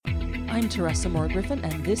I'm Teresa Moore Griffin,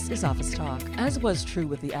 and this is Office Talk. As was true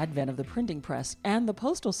with the advent of the printing press and the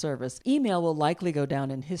Postal Service, email will likely go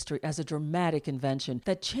down in history as a dramatic invention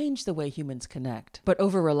that changed the way humans connect. But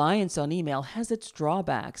over-reliance on email has its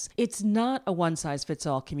drawbacks. It's not a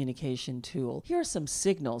one-size-fits-all communication tool. Here are some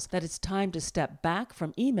signals that it's time to step back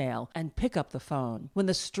from email and pick up the phone. When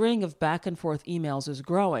the string of back-and-forth emails is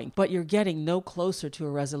growing, but you're getting no closer to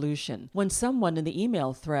a resolution. When someone in the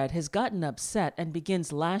email thread has gotten upset and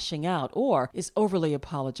begins lashing out or is overly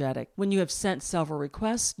apologetic. When you have sent several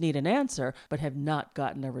requests, need an answer, but have not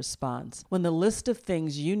gotten a response. When the list of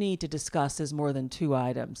things you need to discuss is more than 2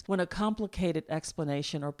 items. When a complicated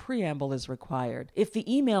explanation or preamble is required. If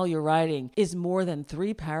the email you're writing is more than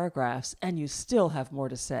 3 paragraphs and you still have more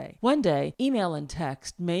to say. One day, email and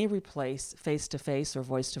text may replace face-to-face or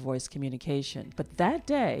voice-to-voice communication, but that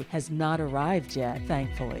day has not arrived yet,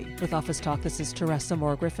 thankfully. With Office Talk, this is Teresa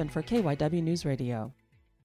Moore Griffin for KYW News Radio.